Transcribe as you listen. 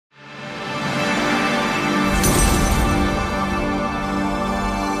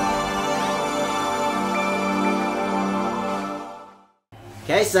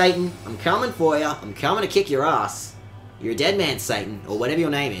Hey, Satan, I'm coming for you. I'm coming to kick your ass. You're a dead man, Satan, or whatever your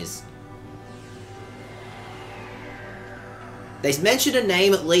name is. They mentioned a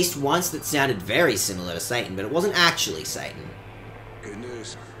name at least once that sounded very similar to Satan, but it wasn't actually Satan. Good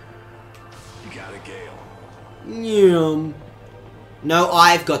news. You got a Gale. Yum. No,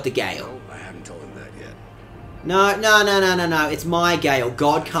 I've got the Gale. No, I haven't told him that yet. No. It's my Gale.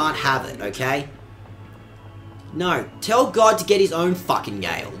 God can't have it, okay? No. Tell God to get his own fucking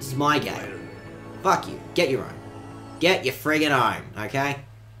Gale. This is my Gale. Fuck you. Get your own. Get your friggin' own, okay?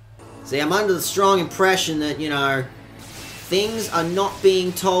 See, I'm under the strong impression that, you know, things are not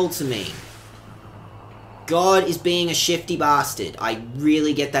being told to me. God is being a shifty bastard. I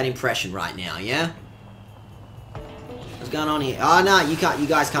really get that impression right now, yeah? What's going on here? Oh, no, you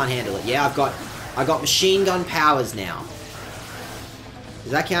guys can't handle it. Yeah, I got machine gun powers now.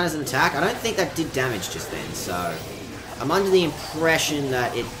 Does that count as an attack? I don't think that did damage just then, so I'm under the impression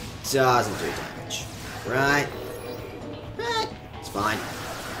that it doesn't do damage. Right? It's fine.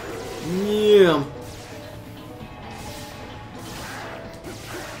 Yeah.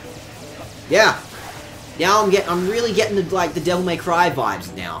 Yeah. Now I'm really getting the Devil May Cry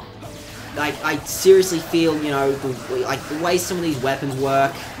vibes now. Like, I seriously feel, you know, the way some of these weapons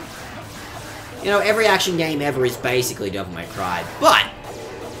work. You know, every action game ever is basically Devil May Cry, but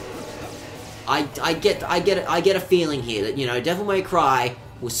I get a feeling here that, you know, Devil May Cry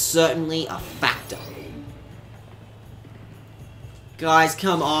was certainly a factor. Guys,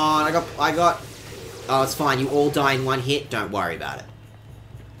 come on. I got Oh, it's fine. You all die in one hit. Don't worry about it.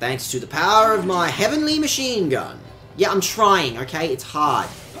 Thanks to the power of my heavenly machine gun. Yeah, I'm trying, okay? It's hard.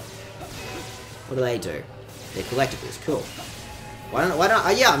 What do they do? They're collectibles. Cool. Why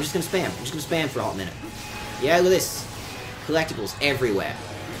don't yeah, I'm just gonna spam. I'm just gonna spam for a hot minute. Yeah, look at this. Collectibles everywhere.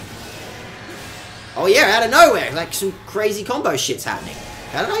 Oh yeah, out of nowhere. Like some crazy combo shit's happening.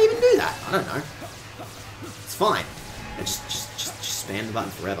 How did I even do that? I don't know. It's fine. I just spam the button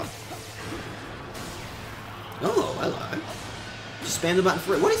forever. Oh, hello. Just spam the button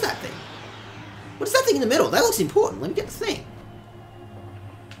forever. What is that thing? What is that thing in the middle? That looks important. Let me get the thing.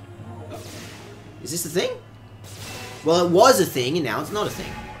 Is this the thing? Well, it was a thing, and now it's not a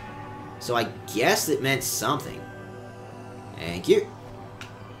thing. So I guess it meant something. Thank you.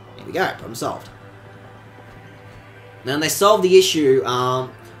 There we go. Problem solved. Now, they solved the issue. A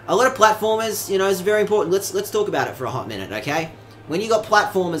lot of platformers, you know, is very important. Let's talk about it for a hot minute, okay? When you got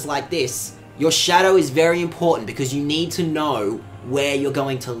platformers like this, your shadow is very important because you need to know where you're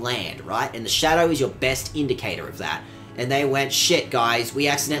going to land, right? And the shadow is your best indicator of that. And they went, shit, guys, we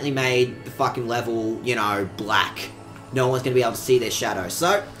accidentally made the fucking level, you know, black. No one's going to be able to see their shadow.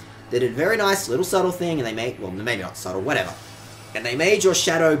 So, they did a very nice little subtle thing, and they made, well, maybe not subtle, whatever. And they made your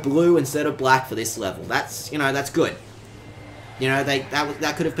shadow blue instead of black for this level. That's, you know, that's good. You know,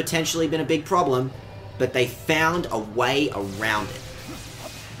 that could have potentially been a big problem, but they found a way around it.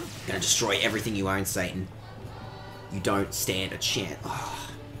 Gonna destroy everything you own, Satan. You don't stand a chance. Oh,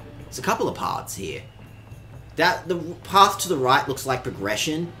 there's a couple of paths here. The path to the right looks like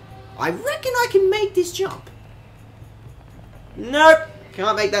progression. I reckon I can make this jump. Nope,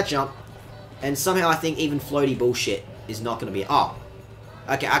 can't make that jump. And somehow I think even floaty bullshit is not going to be... Oh.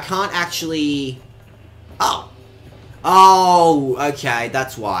 Okay, I can't actually... Oh. Oh, okay,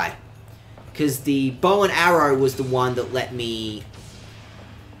 that's why. Because the bow and arrow was the one that let me...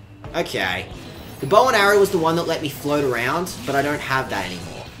 Okay. The bow and arrow was the one that let me float around, but I don't have that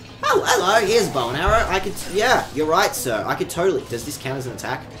anymore. Oh, hello, here's a bow and arrow. I could... Yeah, you're right, sir. I could totally... Does this count as an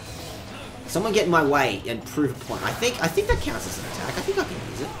attack? Someone get in my way and prove a point. I think that counts as an attack. I think I can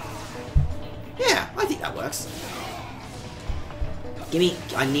use it. Yeah, I think that works. Gimme...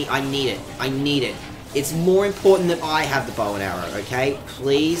 I need it. I need it. It's more important that I have the bow and arrow, okay?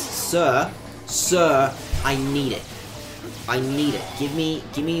 Please, sir. Sir, I need it. I need it. Give me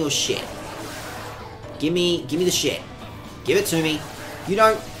your shit. Give me the shit. Give it to me. You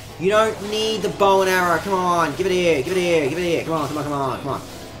don't need the bow and arrow. Come on, give it here, give it here, give it here. Come on, come on, come on, come on.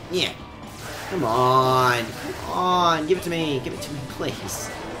 Yeah. Come on. Come on, give it to me. Give it to me, please.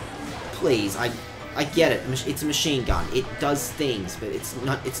 Please, I get it. It's a machine gun. It does things, but it's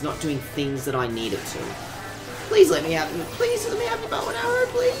not doing things that I need it to. Please let me have the bow and arrow,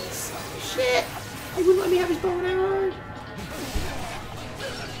 please. Shit. He wouldn't let me have his bow and arrow.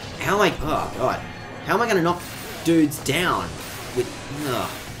 How am I... Oh, God. How am I going to knock dudes down with... Ugh.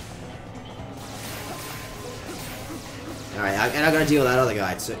 Alright, and I got to deal with that other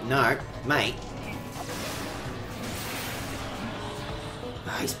guy. So, no, mate.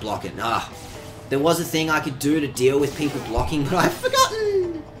 Ah, he's blocking. Ah. There was a thing I could do to deal with people blocking, but I've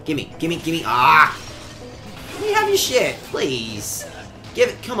forgotten. Gimme. Ah. Let me have your shit, please. Give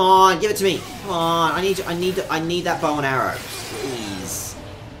it, come on, give it to me. Come on, I need that bow and arrow. Please.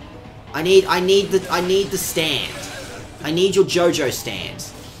 I need the stand. I need your JoJo stand.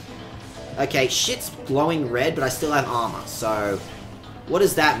 Okay, shit's glowing red, but I still have armor, so... What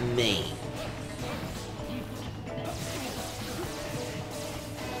does that mean?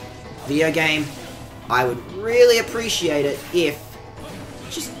 Video game, I would really appreciate it if...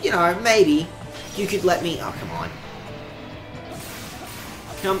 Just, you know, maybe you could let me... Oh, come on.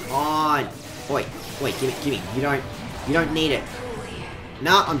 Come on. Wait, give me. You don't need it.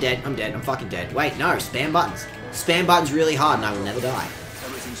 No, I'm dead. I'm fucking dead. Wait, no, spam buttons. Spam buttons really hard and I will never die.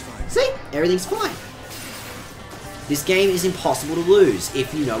 Everything's fine. See? Everything's fine. This game is impossible to lose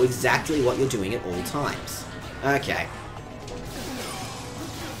if you know exactly what you're doing at all times. Okay.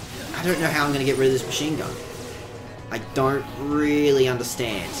 I don't know how I'm going to get rid of this machine gun. I don't really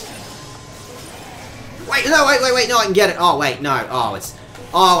understand. Wait, no, wait, no, I can get it. Oh, wait, no. Oh, it's...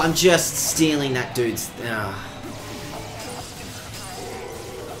 Oh, I'm just stealing that dude's...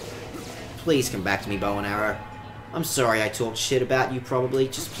 Please come back to me, bow and arrow. I'm sorry I talked shit about you, probably.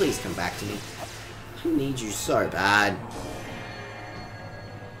 Just please come back to me. I need you so bad.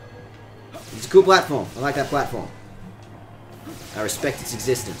 It's a cool platform. I like that platform. I respect its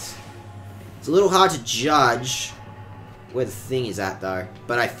existence. It's a little hard to judge where the thing is at, though.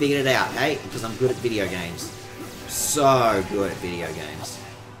 But I figured it out, hey? Because I'm good at video games. So good at video games.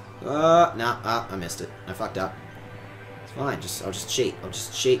 I missed it. I fucked up. It's fine. I'll just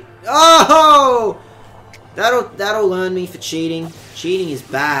cheat. Oh! That'll learn me for cheating. Cheating is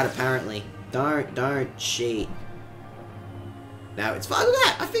bad, apparently. Don't cheat. No, it's fine with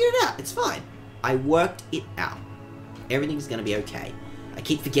that. I figured it out. It's fine. I worked it out. Everything's gonna be okay. I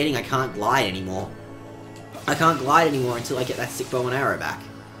keep forgetting I can't glide anymore. I can't glide anymore until I get that sick bow and arrow back.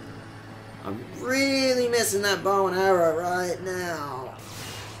 I'm really missing that bow and arrow right now.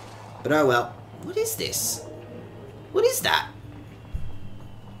 But oh well. What is this? What is that?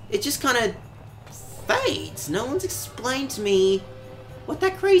 It just kind of fades. No one's explained to me what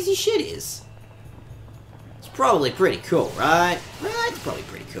that crazy shit is. It's probably pretty cool, right? Right, it's probably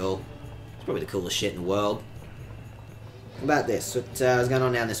pretty cool. It's probably the coolest shit in the world. What about this? What's going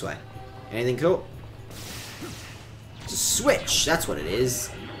on down this way? Anything cool? It's a switch, that's what it is.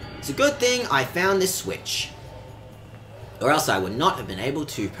 It's a good thing I found this switch. Or else I would not have been able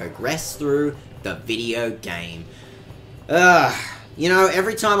to progress through the video game. You know,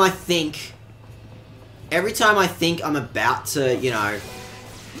 every time I think I'm about to, you know,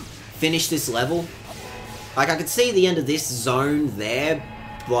 finish this level, like I could see the end of this zone there,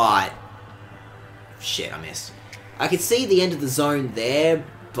 but... Shit, I missed. I could see the end of the zone there,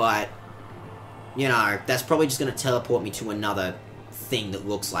 but... You know, that's probably just going to teleport me to another thing that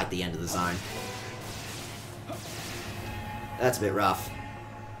looks like the end of the zone. That's a bit rough.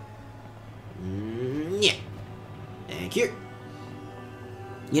 Yeah. Thank you.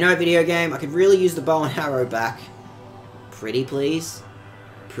 You know, video game, I could really use the bow and arrow back. Pretty please?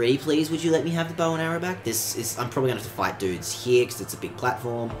 Pretty please, would you let me have the bow and arrow back? This is... I'm probably going to have to fight dudes here, because it's a big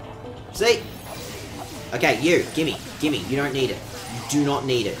platform. See? Okay, you. Gimme. You don't need it. You do not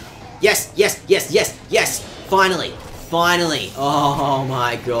need it. Yes! Finally! Oh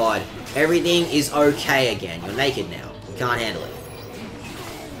my god. Everything is okay again. You're naked now. You can't handle it.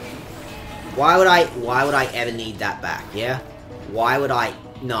 Why would I ever need that back, yeah? Why would I...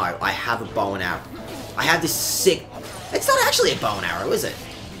 No, I have a bow and arrow. I have this sick... It's not actually a bow and arrow, is it?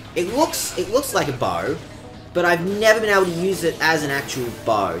 It looks like a bow, but I've never been able to use it as an actual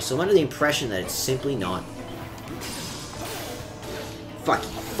bow, so I'm under the impression that it's simply not. Fuck you.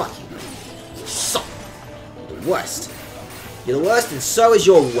 You suck. You're the worst. You're the worst, and so is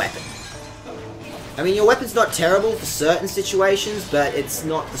your weapon. I mean, your weapon's not terrible for certain situations, but it's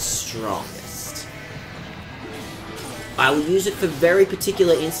not the strongest. I will use it for very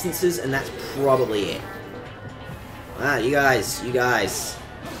particular instances, and that's probably it. Ah, you guys, I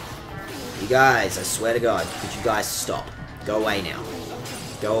swear to God, could you guys stop? Go away now.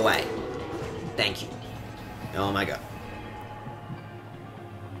 Go away. Thank you. Oh my god.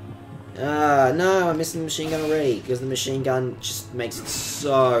 No, I'm missing the machine gun already, because the machine gun just makes it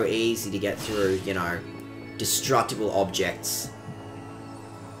so easy to get through, you know, destructible objects.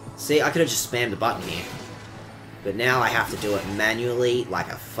 See, I could have just spammed the button here. But now I have to do it manually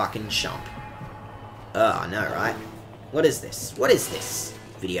like a fucking chump. Oh, no, right? What is this? What is this?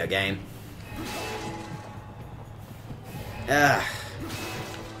 Video game.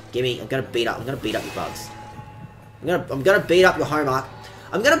 Gimme, I'm gonna beat up your bugs. I'm gonna beat up your homework.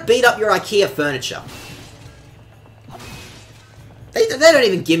 I'm gonna beat up your IKEA furniture. They don't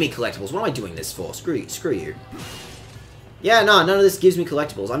even give me collectibles. What am I doing this for? Screw you. Yeah, no, none of this gives me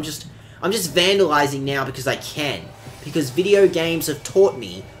collectibles. I'm just vandalizing now because I can. Because video games have taught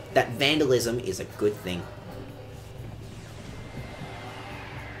me that vandalism is a good thing.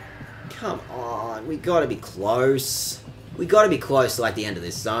 Come on, we gotta be close. We gotta be close to like the end of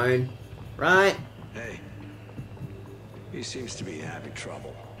this zone, right? Hey, he seems to be having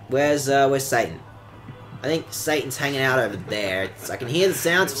trouble. Where's Satan? I think Satan's hanging out over there. I can hear the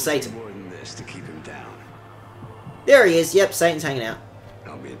sounds of Satan. More than this to keep him down. There he is. Yep, Satan's hanging out.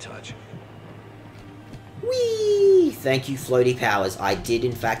 I'll be in touch. Whee! Thank you, floaty powers. I did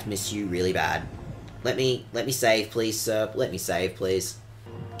in fact miss you really bad. Let me save, please, sir. Let me save, please.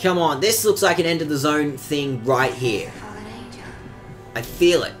 Come on, this looks like an end of the zone thing right here. I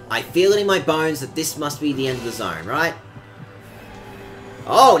feel it. I feel it in my bones that this must be the end of the zone, right?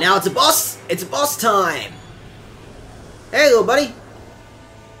 Oh, now it's a boss! It's a boss time! Hey, little buddy.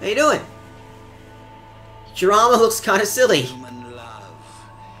 How you doing? Your armor looks kind of silly. Human love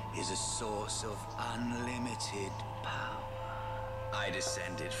is a source of unlimited power. I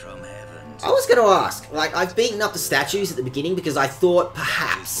descended from heaven. I was going to ask, like, I've beaten up the statues at the beginning because I thought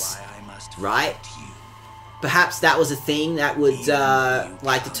perhaps, right? Perhaps that was a thing that would,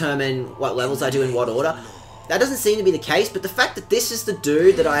 like, determine what levels I do in what order. That doesn't seem to be the case, but the fact that this is the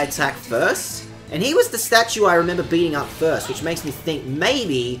dude that I attacked first, and he was the statue I remember beating up first, which makes me think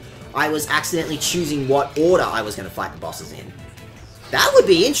maybe I was accidentally choosing what order I was going to fight the bosses in. That would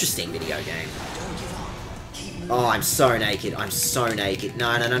be interesting, video game. Oh, I'm so naked. I'm so naked.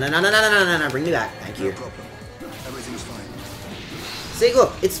 No, no, no, no, no, no, no, no, no, no. Bring me back. Thank you. No problem. Everything's fine. See,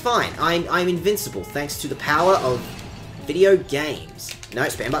 look, it's fine. I'm invincible thanks to the power of video games. No,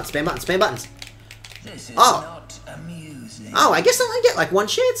 spam buttons, spam buttons, spam buttons. This is Oh. not amusing. Oh, I guess I only get like one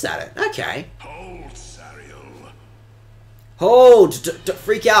chance at it. Okay. Hold, Sariel. Hold!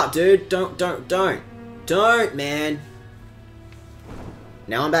 Freak out, dude. Don't, man.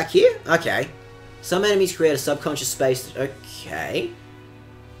 Now I'm back here? Okay. Some enemies create a subconscious space. Okay.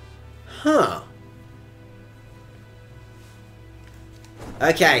 Huh.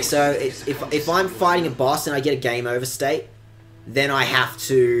 Okay, so if I'm fighting a boss and I get a game over state, then I have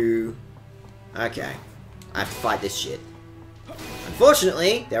to... Okay. I have to fight this shit.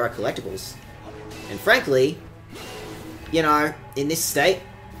 Unfortunately, there are collectibles. And frankly, you know, in this state,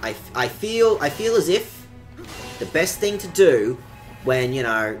 I feel as if the best thing to do when, you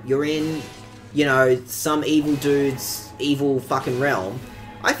know, you're in, you know, some evil dude's evil fucking realm,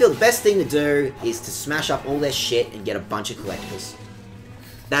 I feel the best thing to do is to smash up all their shit and get a bunch of collectibles.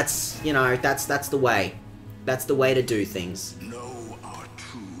 That's, you know, that's the way. That's the way to do things. Know our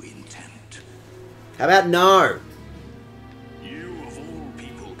true intent. How about no? You of all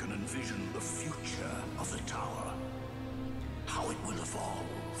people can envision the future of the tower. How it will evolve.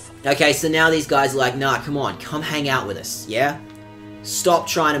 Okay, so now these guys are like, nah, come on, come hang out with us, yeah? Stop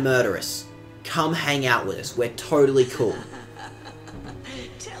trying to murder us. Come hang out with us. We're totally cool.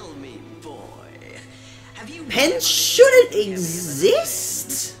 Tell me, boy, have you Pens shouldn't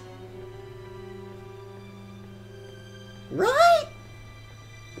exist? Right?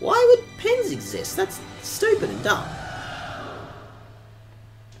 Why would pens exist? That's stupid and dumb.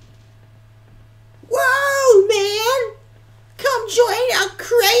 Whoa, man! Come join our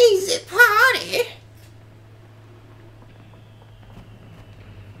crazy party!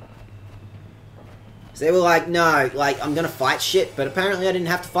 So they were like, no, like, I'm gonna fight shit, but apparently I didn't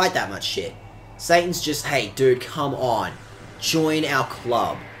have to fight that much shit. Satan's just, hey, dude, come on. Join our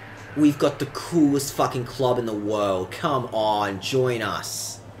club. We've got the coolest fucking club in the world. Come on, join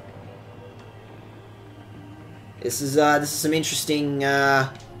us. This is some interesting,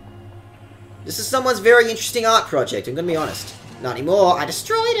 this is someone's very interesting art project, I'm gonna be honest. Not anymore, I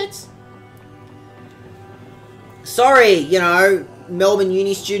destroyed it! Sorry, you know, Melbourne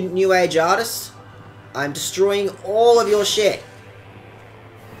Uni student New Age artist. I'm destroying all of your shit.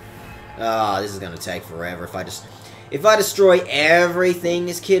 Oh, this is gonna take forever if I destroy everything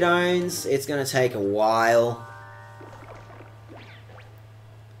this kid owns, it's gonna take a while.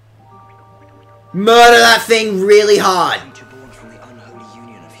 Murder that thing really hard! born from the unholy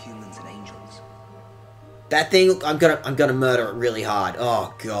union of humans and angels? That thing, I'm gonna murder it really hard.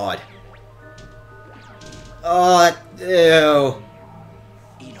 Oh god. Oh, ew.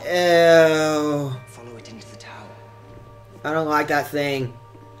 Ew. Follow it into the tower. I don't like that thing.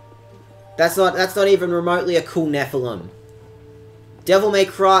 That's not even remotely a cool Nephilim. Devil May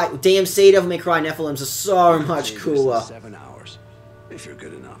Cry, DMC Devil May Cry Nephilims are so much cooler. 7 hours, if you're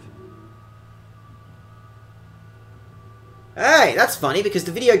good enough. Hey, that's funny because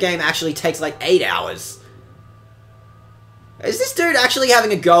the video game actually takes like 8 hours. Is this dude actually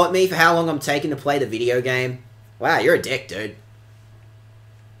having a go at me for how long I'm taking to play the video game? Wow, you're a dick, dude.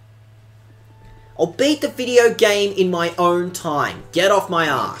 I'll beat the video game in my own time. Get off my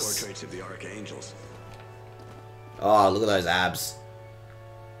ass. Portraits of the archangels. Oh, look at those abs.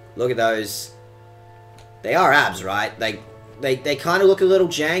 Look at those. They are abs, right? They kind of look a little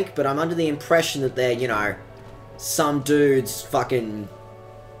jank, but I'm under the impression that they're, you know, some dude's fucking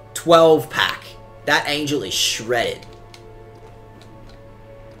 12-pack. That angel is shredded.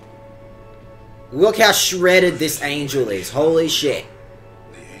 Look how shredded this angel is. Holy shit.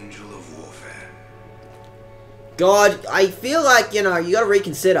 The angel of warfare. God, I feel like, you know, you gotta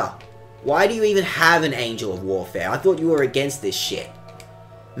reconsider. Why do you even have an angel of warfare? I thought you were against this shit.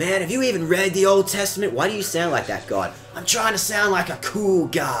 Man, have you even read the Old Testament? Why do you sound like that, God? I'm trying to sound like a cool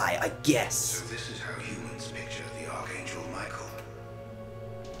guy, I guess. So this is how humans picture the Archangel Michael.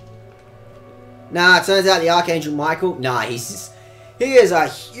 Nah, it turns out the Archangel Michael, nah, he is a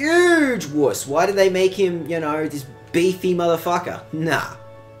huge wuss. Why did they make him, you know, this beefy motherfucker? Nah.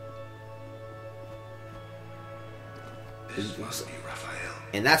 This must be Raphael.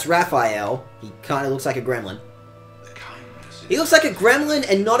 And that's Raphael. He kind of looks like a gremlin. The kindness. He looks like a gremlin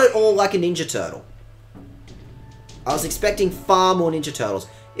and not at all like a Ninja Turtle. I was expecting far more Ninja Turtles.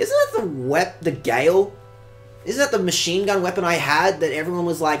 Isn't that the Gale? Isn't that the machine gun weapon I had that everyone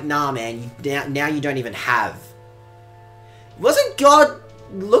was like, nah man, now you don't even have? Wasn't God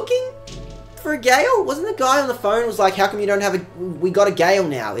looking for a Gale? Wasn't the guy on the phone was like, how come you don't have a... We got a Gale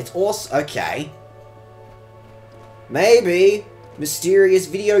now. It's awesome. Okay. Maybe mysterious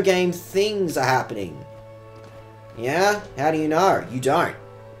video game things are happening. Yeah? How do you know? You don't.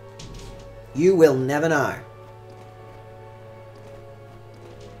 You will never know.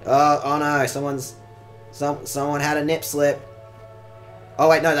 Oh no, someone had a nip slip. Oh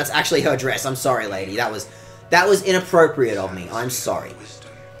wait, no, that's actually her dress. I'm sorry, lady. That was inappropriate of me. I'm sorry.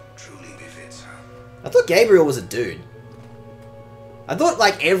 Wisdom truly befits her. I thought Gabriel was a dude. I thought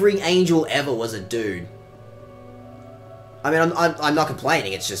like every angel ever was a dude. I mean, I'm not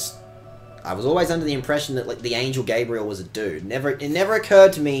complaining. It's just I was always under the impression that like the angel Gabriel was a dude. It never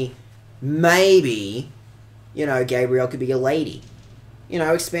occurred to me maybe, you know, Gabriel could be a lady. You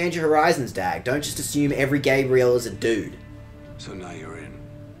know, expand your horizons, Dag. Don't just assume every Gabriel is a dude. So now you're in.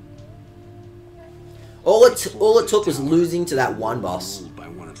 All it took was losing to that one boss. Ruled by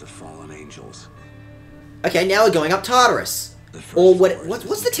one of the fallen angels. Okay, now we're going up Tartarus. Or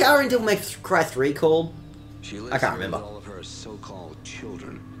what's the tower in Devil May Cry 3 called? I can't remember. All of her so-called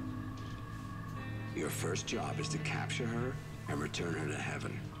children. Your first job is to capture her and return her to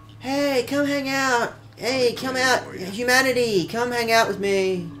heaven. Hey, come hang out. Hey, come out. Humanity, come hang out with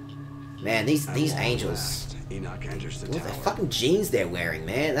me. Man, these angels. Enoch enters the What the tower. fucking jeans they're wearing,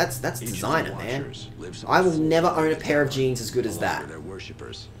 man? That's Each of the designer, man. watchers lives on I will the never floor own a of the pair of tower, jeans as good as along that. with their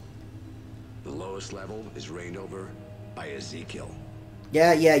worshippers. The lowest level is reigned over by Ezekiel.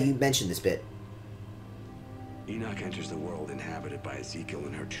 Yeah, you mentioned this bit. Enoch enters the world inhabited by Ezekiel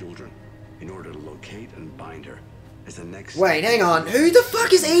and her children in order to locate and bind her as the next... Wait, hang on. Who the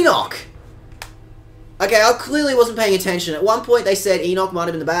fuck is Enoch? Okay, I clearly wasn't paying attention. At one point they said Enoch might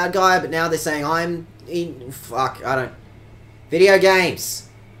have been the bad guy, but now they're saying I'm... Fuck, I don't... Video games.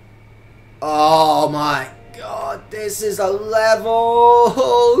 Oh my god, this is a level.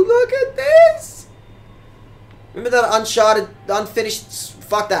 Look at this. Remember that Uncharted, unfinished...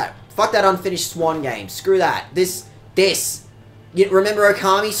 Fuck that. Fuck that unfinished Swan game. Screw that. This. You remember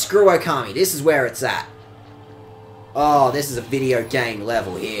Okami? Screw Okami. This is where it's at. Oh, this is a video game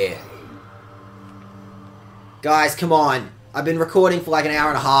level here. Guys, come on. I've been recording for like an hour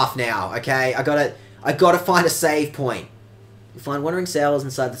and a half now, okay? I gotta find a save point. You find wandering sailors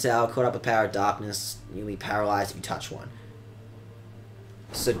inside the tower, caught up with power of darkness. You'll be paralyzed if you touch one.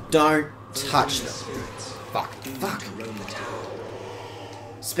 So don't touch them. Fuck.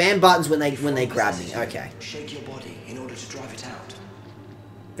 Spam buttons when they grab me. Okay. Shake your body in order to drive it out.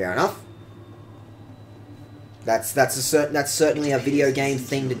 Fair enough. That's certainly a video game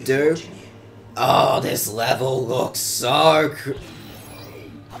thing to do. Oh, this level looks so cool.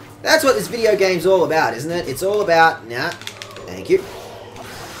 That's what this video game's all about, isn't it? It's all about... Nah. Thank you.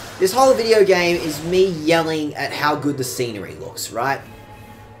 This whole video game is me yelling at how good the scenery looks, right?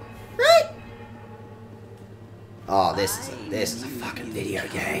 Right? Oh, this is a fucking video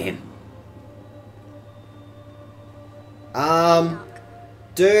game.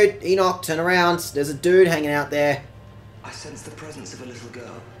 Dude, Enoch, turn around. There's a dude hanging out there. I sense the presence of a little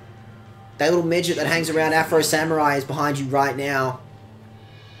girl. That little midget that hangs around Afro Samurai is behind you right now.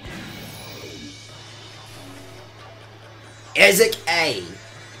 Ezek A.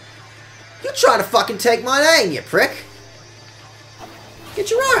 You're trying to fucking take my name, you prick.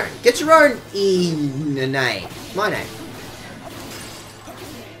 Get your own name. My name.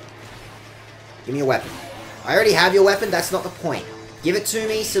 Give me a weapon. I already have your weapon, that's not the point. Give it to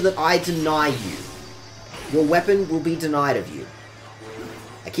me so that I deny you. Your weapon will be denied of you.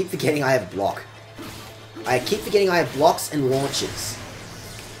 I keep forgetting I have block. I keep forgetting I have blocks and launches.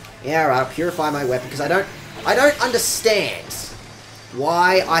 Yeah, right, I'll purify my weapon, because I don't understand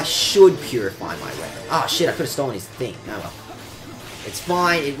why I should purify my weapon. Oh shit, I could have stolen his thing. Oh well. It's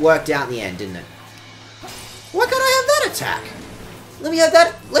fine, it worked out in the end, didn't it? Why can't I have that attack? Let me have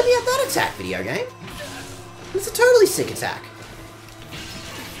that attack, video game. It's a totally sick attack.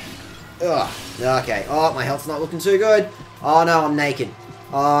 Ugh. Okay. Oh, my health's not looking too good. Oh no, I'm naked.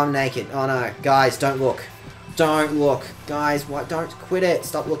 Oh, I'm naked. Oh no. Guys, don't look. Don't look. Guys, what? Don't quit it.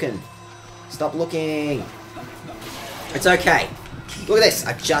 Stop looking. Stop looking. It's okay. Look at this.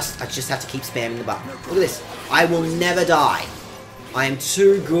 I just have to keep spamming the button. Look at this. I will never die. I am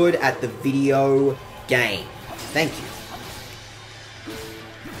too good at the video game. Thank you.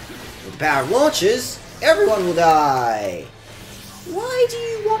 With the power of launches, everyone will die. Why do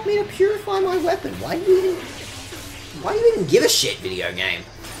you want me to purify my weapon? Why do you even give a shit, video game?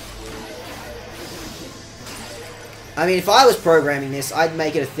 I mean, if I was programming this, I'd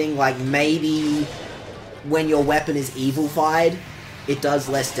make it a thing like maybe when your weapon is evil-fied, it does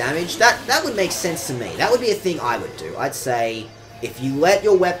less damage. That would make sense to me. That would be a thing I would do. I'd say, if you let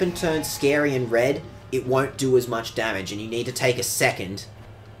your weapon turn scary and red, it won't do as much damage, and you need to take a second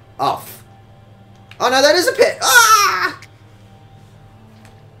off. Oh no, that is a pit! Ah!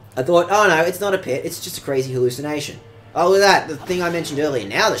 I thought, oh no, it's not a pit, it's just a crazy hallucination. Oh, look at that, the thing I mentioned earlier,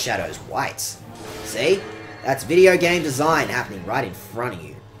 now the shadow is white. See? That's video game design happening right in front of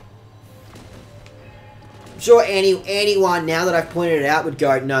you. I'm sure anyone, now that I've pointed it out, would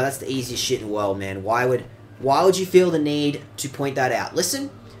go, no, that's the easiest shit in the world, man. Why would you feel the need to point that out?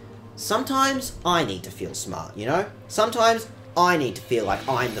 Listen, sometimes I need to feel smart, you know? Sometimes I need to feel like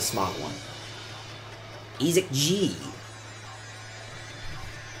I'm the smart one. Isaac G.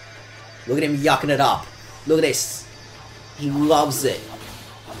 Look at him yucking it up. Look at this. He loves it.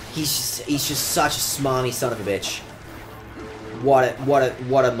 He's just such a smarmy son of a bitch. What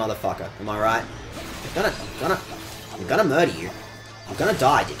a motherfucker. Am I right? I'm gonna murder you. I'm gonna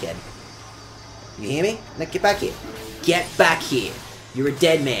die, dickhead. You hear me? Now get back here. Get back here. You're a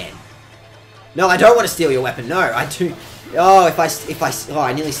dead man. No, I don't want to steal your weapon. No, I do. Oh, oh,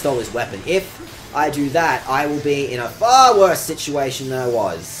 I nearly stole his weapon. If I do that, I will be in a far worse situation than I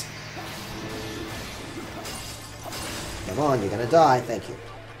was. Come on, you're gonna die. Thank you.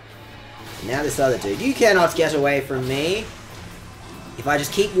 And now this other dude. You cannot get away from me. If I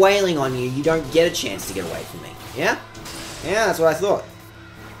just keep wailing on you, you don't get a chance to get away from me. Yeah? Yeah, that's what I thought.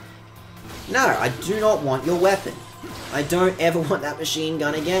 No, I do not want your weapon. I don't ever want that machine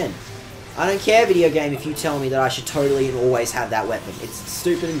gun again. I don't care, video game, if you tell me that I should totally and always have that weapon. It's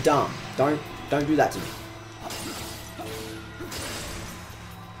stupid and dumb. Don't do that to me.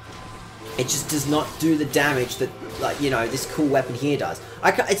 It just does not do the damage that, like, you know, this cool weapon here does.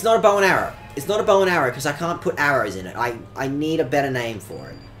 It's not a bow and arrow. It's not a bow and arrow because I can't put arrows in it. I need a better name for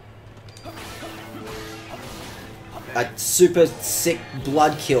it. A super sick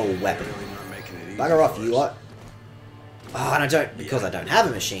blood kill weapon. Bugger off, you lot. Oh, and because I don't have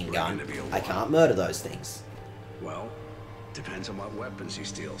a machine gun, I can't murder those things. Well, depends on what weapons he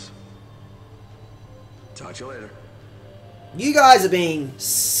steals. Talk to you later. You guys are being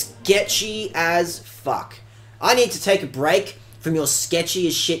sketchy as fuck. I need to take a break from your sketchy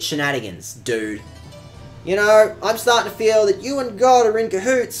as shit shenanigans, dude. You know, I'm starting to feel that you and God are in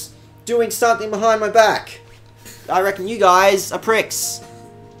cahoots, doing something behind my back. I reckon you guys are pricks.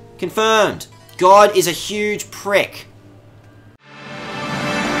 Confirmed. God is a huge prick.